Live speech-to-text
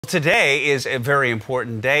Today is a very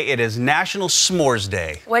important day. It is National S'mores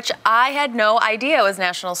Day. Which I had no idea was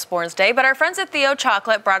National S'mores Day, but our friends at Theo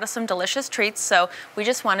Chocolate brought us some delicious treats, so we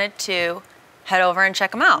just wanted to head over and check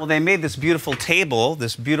them out. Well, they made this beautiful table,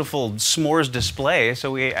 this beautiful s'mores display,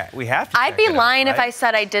 so we have to I'd be lying out, right? if I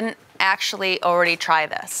said I didn't actually already try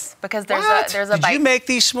this, because there's a Did bite. you make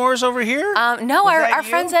these s'mores over here? No, our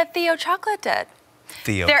friends at Theo Chocolate did.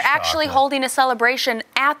 They're actually holding a celebration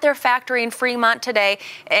at their factory in Fremont today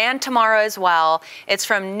and tomorrow as well. It's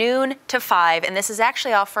from noon to 5, and this is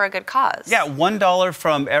actually all for a good cause. Yeah, $1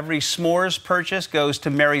 from every s'mores purchase goes to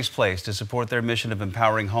Mary's Place to support their mission of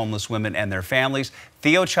empowering homeless women and their families.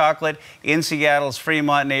 Theo Chocolate in Seattle's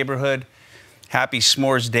Fremont neighborhood. Happy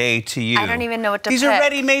S'mores Day to you. I don't even know what to pick. These are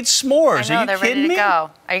ready-made s'mores. I know, are you they're kidding ready to me? go.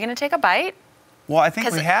 Are you going to take a bite? Well, I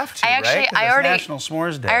think we have to, right? 'Cause it's National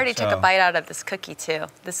S'mores Day. I already took a bite out of this cookie, too.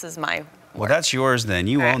 This is my Well, that's yours then.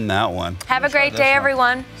 You own that one. Have a great day,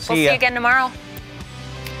 everyone. We'll see you again tomorrow.